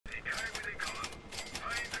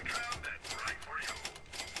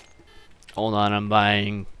Hold on, I'm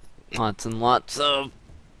buying lots and lots of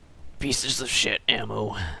pieces of shit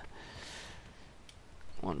ammo.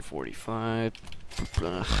 145.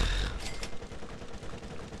 Ugh.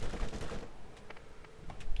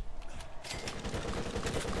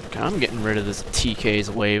 God, I'm getting rid of this TK's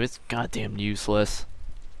wave. It's goddamn useless.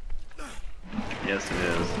 Yes, it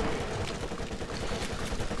is.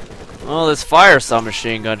 Well, this fire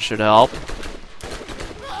submachine gun should help.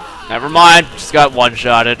 Never mind, just got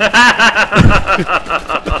one-shotted. Let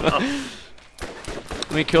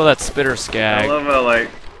me kill that spitter skag. I love how, like,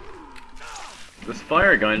 this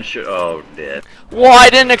fire gun should. Oh, dead. Well, I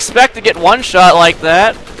didn't expect to get one shot like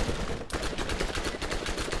that.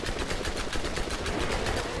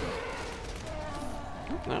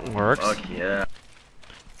 That works. Fuck yeah.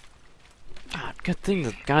 God, good thing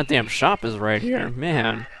the goddamn shop is right here,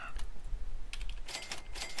 man.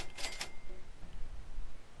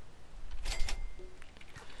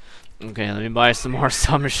 Okay, let me buy some more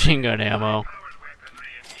submachine gun ammo.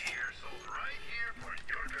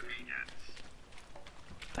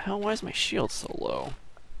 The hell, why is my shield so low?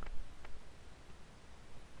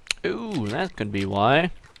 Ooh, that could be why.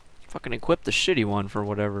 Fucking equip the shitty one for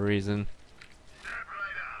whatever reason.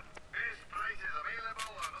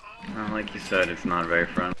 Well, like you said, it's not very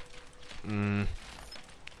friendly.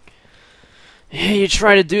 Yeah, you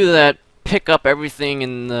try to do that, pick up everything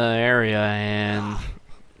in the area, and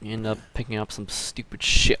you end up picking up some stupid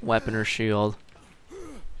shit weapon or shield.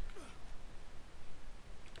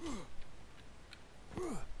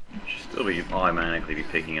 Should still be automatically be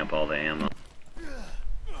picking up all the ammo.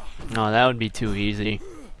 No, that would be too easy.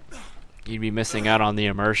 You'd be missing out on the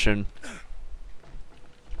immersion.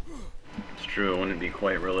 It's true, it wouldn't be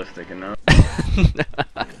quite realistic enough.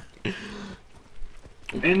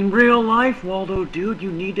 In real life, Waldo, dude,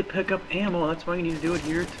 you need to pick up ammo. That's why you need to do it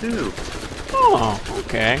here too. Oh,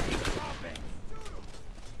 okay.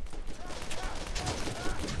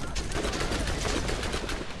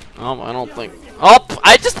 I don't think. Oh,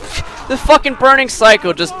 the fucking burning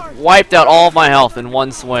psycho just wiped out all of my health in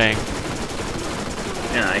one swing.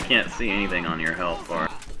 Yeah, I can't see anything on your health bar.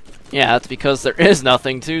 Yeah, that's because there is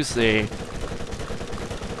nothing to see.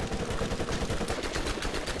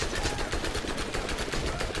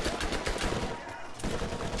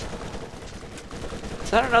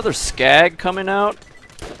 Is that another skag coming out?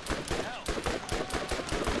 I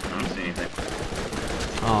don't see anything.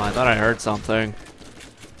 Oh, I thought I heard something.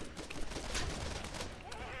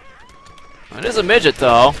 It is a midget,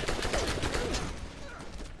 though.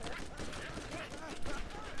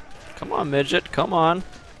 Come on, midget, come on.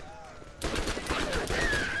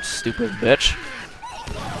 Stupid bitch.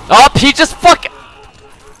 Oh, he just fucking...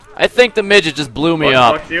 I think the midget just blew me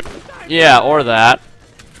up. Fuck you? Yeah, or that.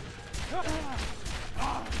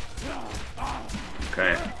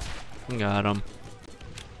 Okay. Got him.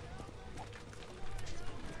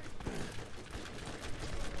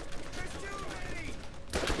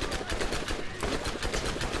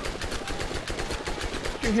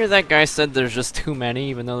 Did you hear that guy said there's just too many,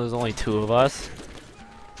 even though there's only 2 of us?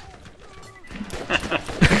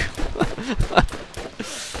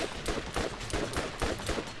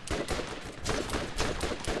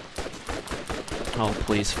 Oh,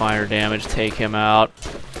 please, fire damage, take him out.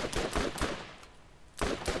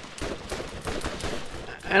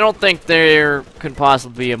 I don't think there could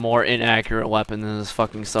possibly be a more inaccurate weapon than this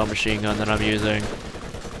fucking submachine gun that I'm using.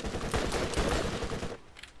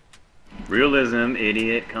 Realism,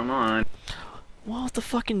 idiot, come on. Well, if the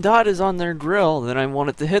fucking dot is on their grill, then I want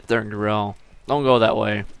it to hit their grill. Don't go that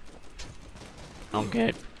way.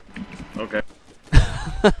 Okay. Okay.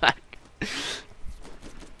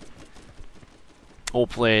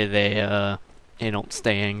 Hopefully they don't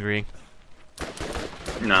stay angry.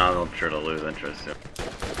 No, they'll try to lose interest. Yeah.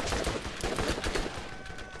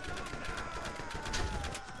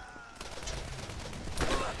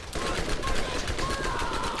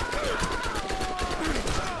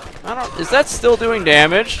 Is that still doing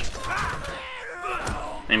damage?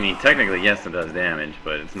 I mean, technically, yes, it does damage,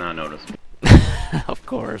 but it's not noticeable. Of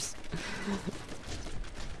course.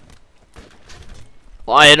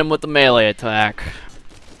 Well, I hit him with the melee attack.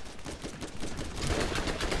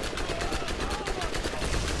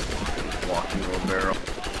 Walking little barrel.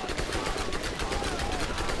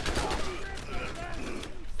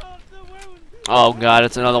 Oh god,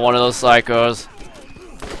 it's another one of those psychos.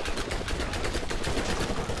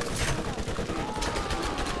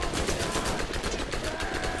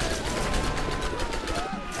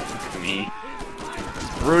 Me.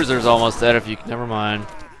 Bruiser's almost dead if you... Never mind.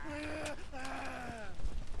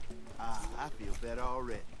 I feel better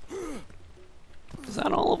already. Is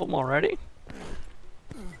that all of them already?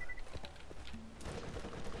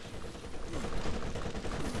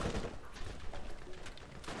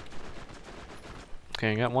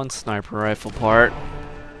 Okay, I got one sniper rifle part.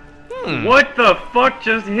 What the fuck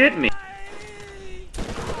just hit me? I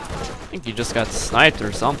think you just got sniped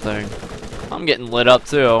or something. I'm getting lit up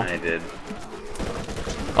too. I did.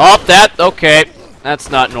 Oh, that, okay. That's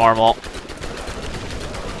not normal.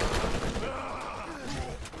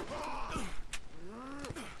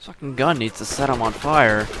 This fucking gun needs to set him on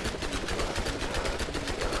fire.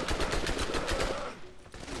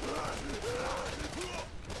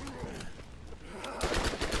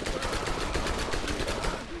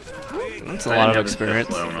 That's a lot of experience.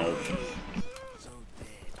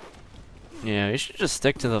 Yeah, you should just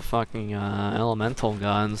stick to the fucking elemental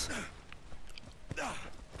guns.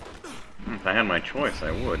 If I had my choice, I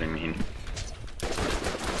would. I mean,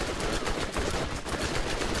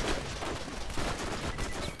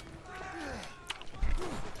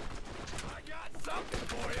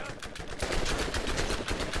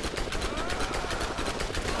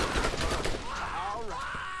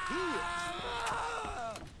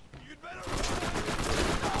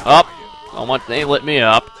 Up! Oh, what? They lit me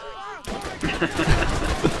up.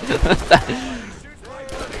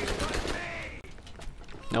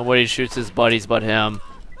 Nobody shoots his buddies but him.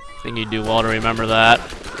 I think you do well to remember that.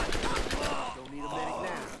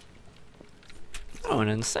 Oh, an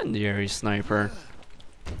incendiary sniper.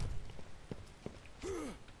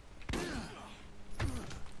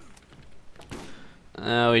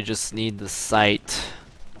 Oh, we just need the sight.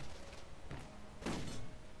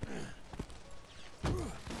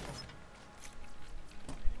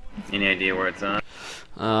 any idea where it's on?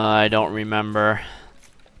 I don't remember.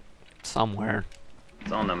 Somewhere.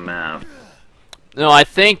 It's on the map. No, I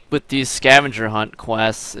think with these scavenger hunt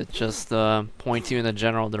quests, it just points you in the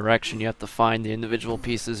general direction. You have to find the individual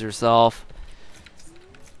pieces yourself.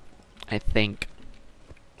 I think.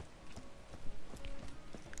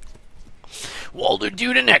 Walter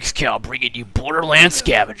Dude and XCal bringing you Borderlands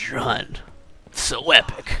scavenger hunt. So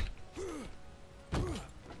epic.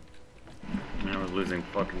 I was losing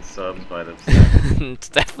fucking subs by the It's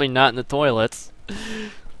definitely not in the toilets.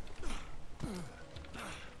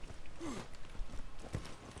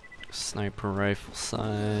 Sniper rifle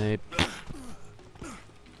sight. I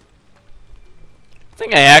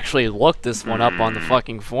think I actually looked this one up on the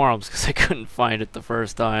fucking forums because I couldn't find it the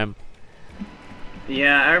first time.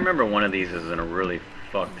 Yeah, I remember one of these is in a really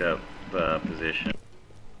fucked up position.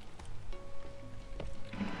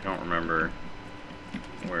 I don't remember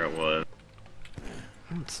where it was.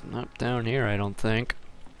 It's not down here, I don't think.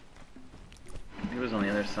 It was on the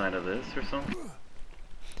other side of this or something.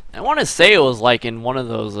 I want to say it was like in one of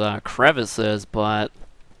those crevices, but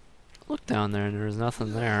look down there and there's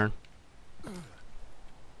nothing there.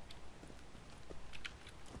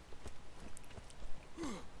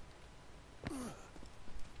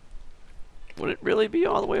 Would it really be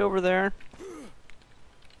all the way over there?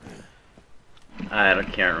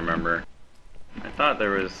 Can't remember. I thought there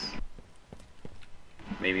was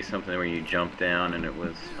maybe something where you jump down and it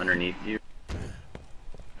was underneath you.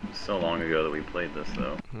 It was so long ago that we played this,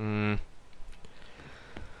 though. Hmm.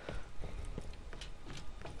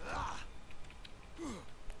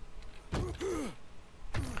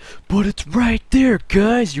 But it's right there,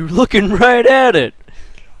 guys. You're looking right at it.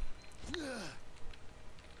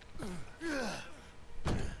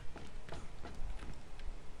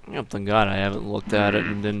 Yep, thank God I haven't looked at it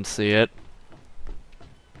and didn't see it.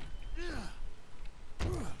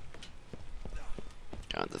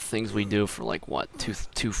 God, the things we do for like what,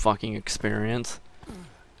 two fucking experience.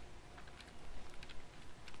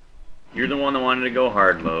 You're the one that wanted to go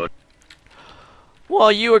hard mode.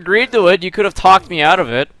 Well, you agreed to it. You could have talked me out of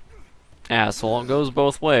it. Asshole, it goes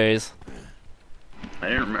both ways. I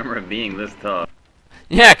didn't remember it being this tough.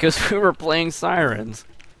 Yeah, because we were playing Sirens.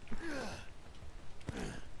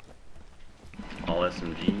 All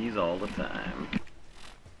SMGs all the time.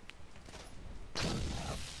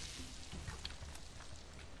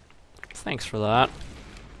 Thanks for that.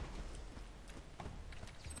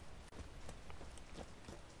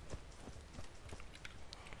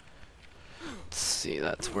 Let's see,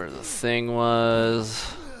 that's where the thing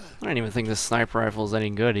was. I don't even think this sniper rifle is any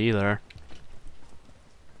good either.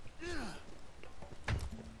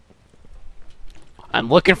 I'm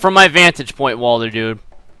looking from my vantage point, Walter, dude.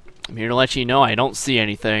 I'm here to let you know I don't see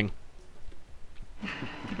anything.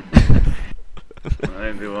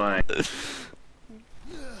 Neither do I.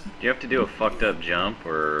 Do you have to do a fucked up jump,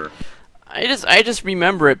 or...? I just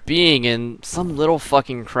remember it being in some little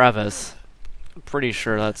fucking crevice. I'm pretty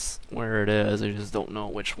sure that's where it is. I just don't know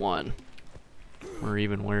which one. Or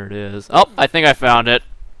even where it is. Oh, I think I found it.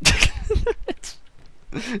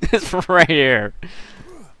 It's right here.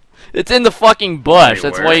 It's in the fucking bush. Wait,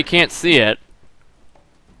 That's where? why you can't see it.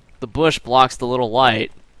 The bush blocks the little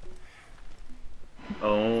light.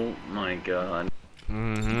 Oh my god.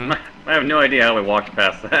 Mm-hmm. I have no idea how we walked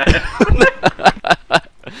past that.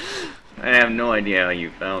 I have no idea how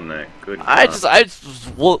you found that. Good I God.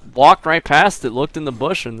 just walked right past it, looked in the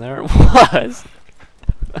bush, and there it was.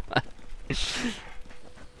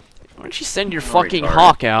 Why don't you send your You're fucking retarded.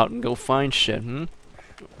 hawk out and go find shit, hmm?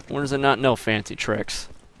 Or does it not know fancy tricks?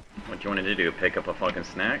 What you wanted to do? Pick up a fucking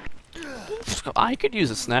snack? I could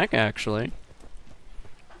use a snack, actually.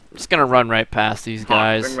 I'm just gonna run right past these Hawk,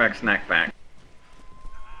 guys. bring back snack back.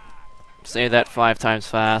 Say that 5 times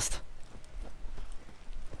fast.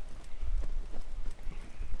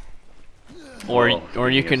 Or Whoa,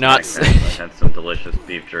 you speaking cannot of say. snack, I had some delicious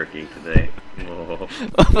beef jerky today. Whoa.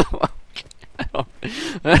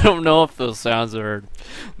 I don't know if those sounds are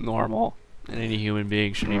normal and any human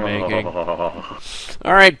being should be making.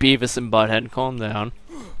 Alright, Beavis and Butthead, calm down.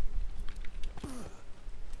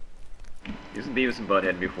 Use Beavis and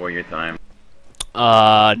Butthead before your time.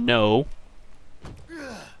 No.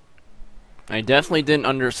 I definitely didn't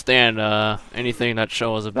understand, anything that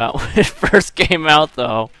show was about when it first came out,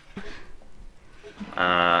 though.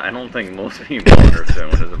 I don't think most people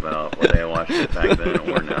understand what it's about, whether they watched it back then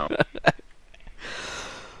or now.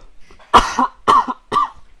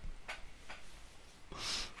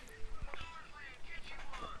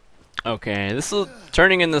 Okay,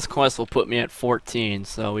 turning in this quest will put me at 14,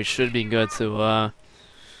 so we should be good to,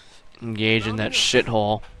 engage in that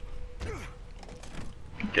shithole.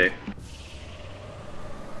 Okay.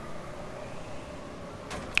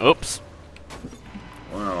 Oops.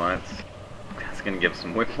 Wow, that's gonna give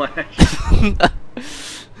some whiplash.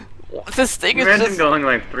 This thing is Imagine just going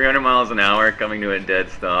like 300 miles an hour, coming to a dead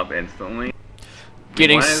stop instantly.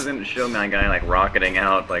 getting. Why doesn't it show that guy like rocketing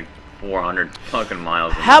out like 400 fucking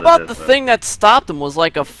miles? How into about the distance? thing that stopped him was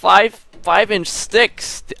like a 5-inch stick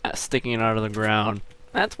sticking out of the ground?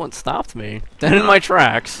 That's what stopped me. Dead in my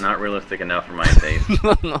tracks. Not realistic enough for my taste.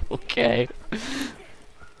 Okay.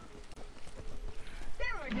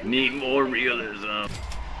 Need more realism.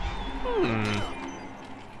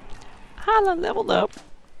 Holla, leveled up.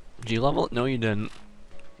 Did you level it? No, you didn't.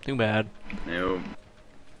 Too bad. Nope.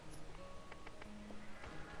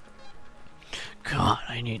 God,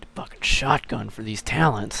 I need a fucking shotgun for these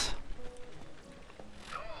talents.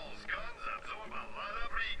 Those guns absorb a lot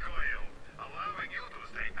of recoil, allowing you to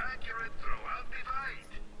stay accurate throughout the fight.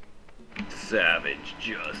 Savage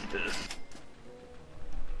justice.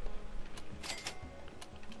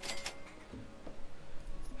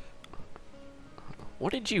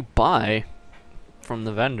 What did you buy from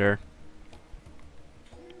the vendor?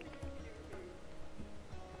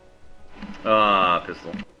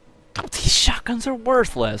 Pistol. Oh, these shotguns are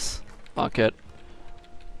worthless. Fuck it.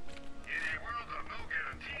 In a world of no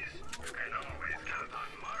guarantees, you can always count on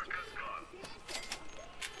Marcus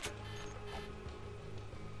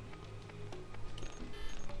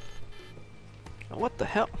guns. What the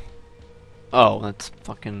hell? Oh, that's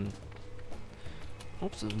fucking...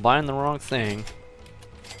 Oops, I was buying the wrong thing.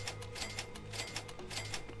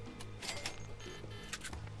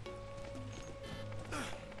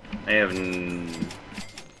 I have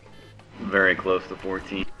very close to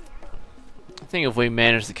 14. I think if we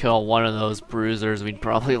managed to kill one of those bruisers, we'd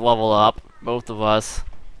probably level up. Both of us.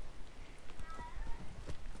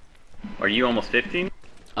 Are you almost 15?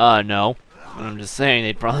 No. But I'm just saying,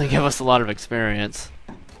 they'd probably give us a lot of experience.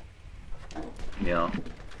 Yeah.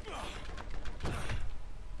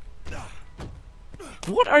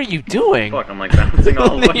 What are you doing? Fuck, I'm like bouncing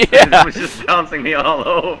all over. Yeah. It was just bouncing me all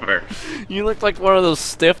over. You look like one of those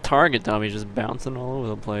stiff target dummies just bouncing all over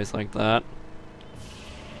the place like that.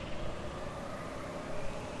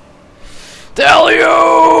 Tell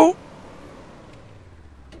you!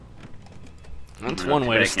 That's one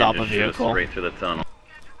way to stop a vehicle. Straight through the tunnel.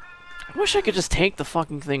 I wish I could just take the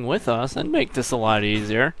fucking thing with us and make this a lot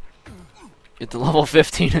easier. Get to level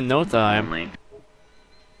 15 in no time. Only.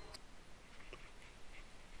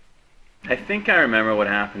 I think I remember what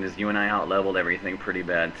happened is you and I out-leveled everything pretty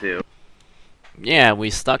bad too. Yeah,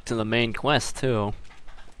 we stuck to the main quest too.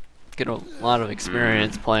 Get a lot of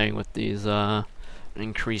experience playing with these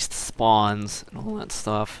increased spawns and all that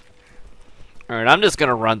stuff. Alright, I'm just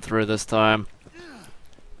gonna run through this time.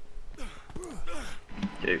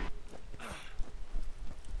 Okay.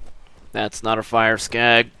 That's not a fire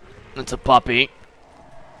skag. It's a puppy.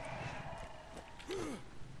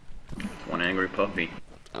 It's one angry puppy.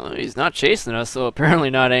 He's not chasing us, so apparently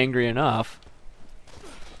not angry enough.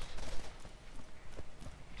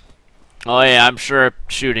 Oh yeah, I'm sure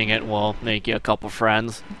shooting it will make you a couple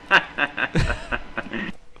friends.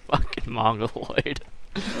 Fucking mongoloid.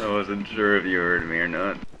 I wasn't sure if you heard me or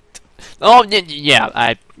not. Oh, yeah,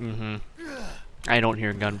 I don't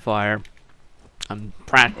hear gunfire. I'm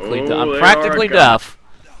practically, I'm practically deaf.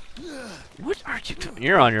 What are you doing?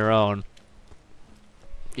 You're on your own.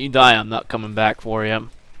 You die, I'm not coming back for you.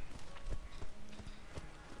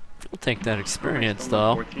 I'll take that experience,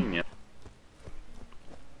 though. 14, yeah.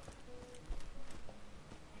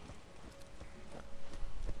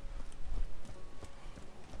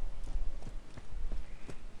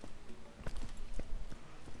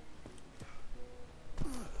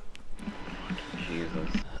 Jesus.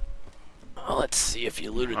 Well, let's see if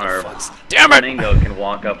you looted Our the funds. Damn it! Flamingo can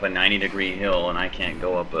walk up a 90-degree hill, and I can't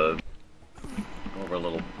go up over a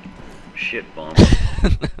little shit bump.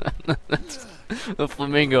 The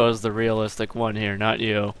flamingo is the realistic one here, not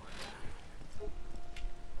you.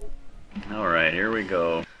 Alright, here we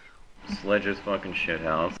go. Sledge's fucking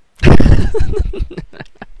shithouse.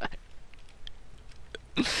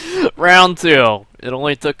 Round 2. It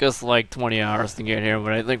only took us like 20 hours to get here,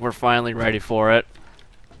 but I think we're finally ready for it.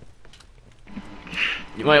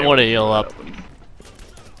 You might want to heal up.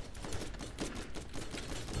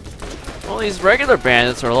 Well, these regular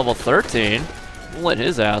bandits are level 13. We'll let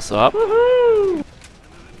his ass up. Woohoo!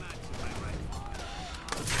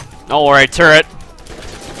 Don't worry, turret.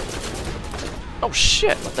 Oh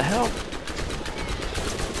shit, what the hell?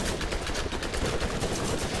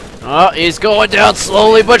 Oh, he's going down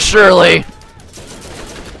slowly but surely.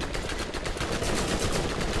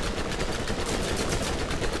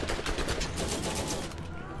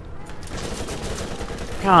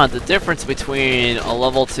 God, the difference between a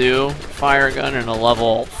level 2 fire gun and a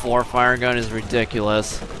level 4 fire gun is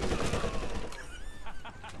ridiculous.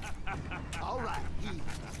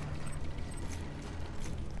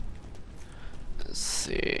 Let's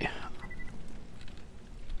see.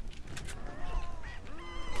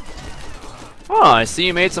 Oh, I see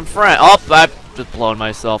you made some friends. Oh, I've just blown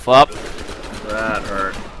myself up. That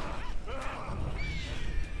hurt.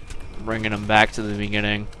 Bringing him back to the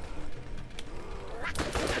beginning.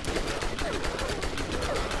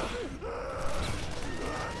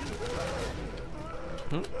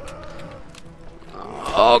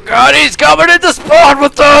 Oh god, he's coming into spawn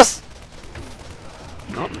with us!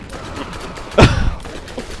 Oh.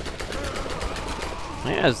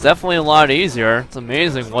 Yeah, it's definitely a lot easier. It's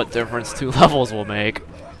amazing what difference 2 levels will make.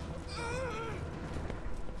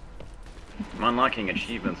 I'm unlocking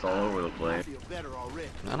achievements all over the place.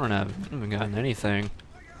 I haven't gotten anything.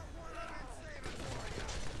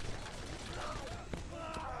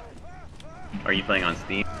 Are you playing on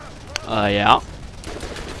Steam? Yeah.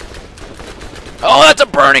 Oh, that's a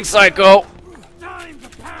burning psycho!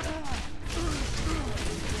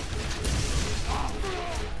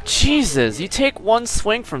 Jesus, you take one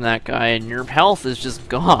swing from that guy and your health is just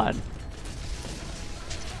gone.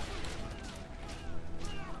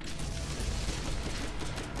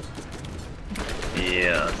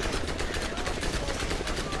 Yeah.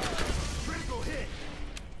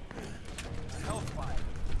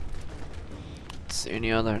 See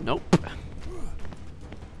any other? Nope.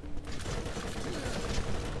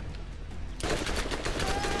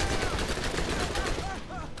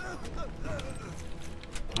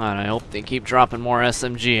 And I hope they keep dropping more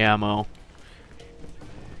SMG ammo.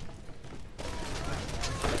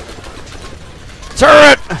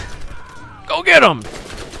 Turret! Go get him!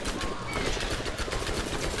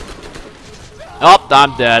 Oh,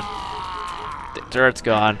 I'm dead. The turret's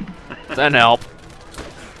gone. Send help.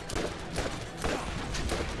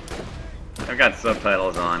 I've got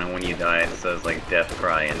subtitles on, and when you die, it says like "death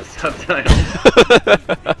cry" in the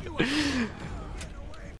subtitles.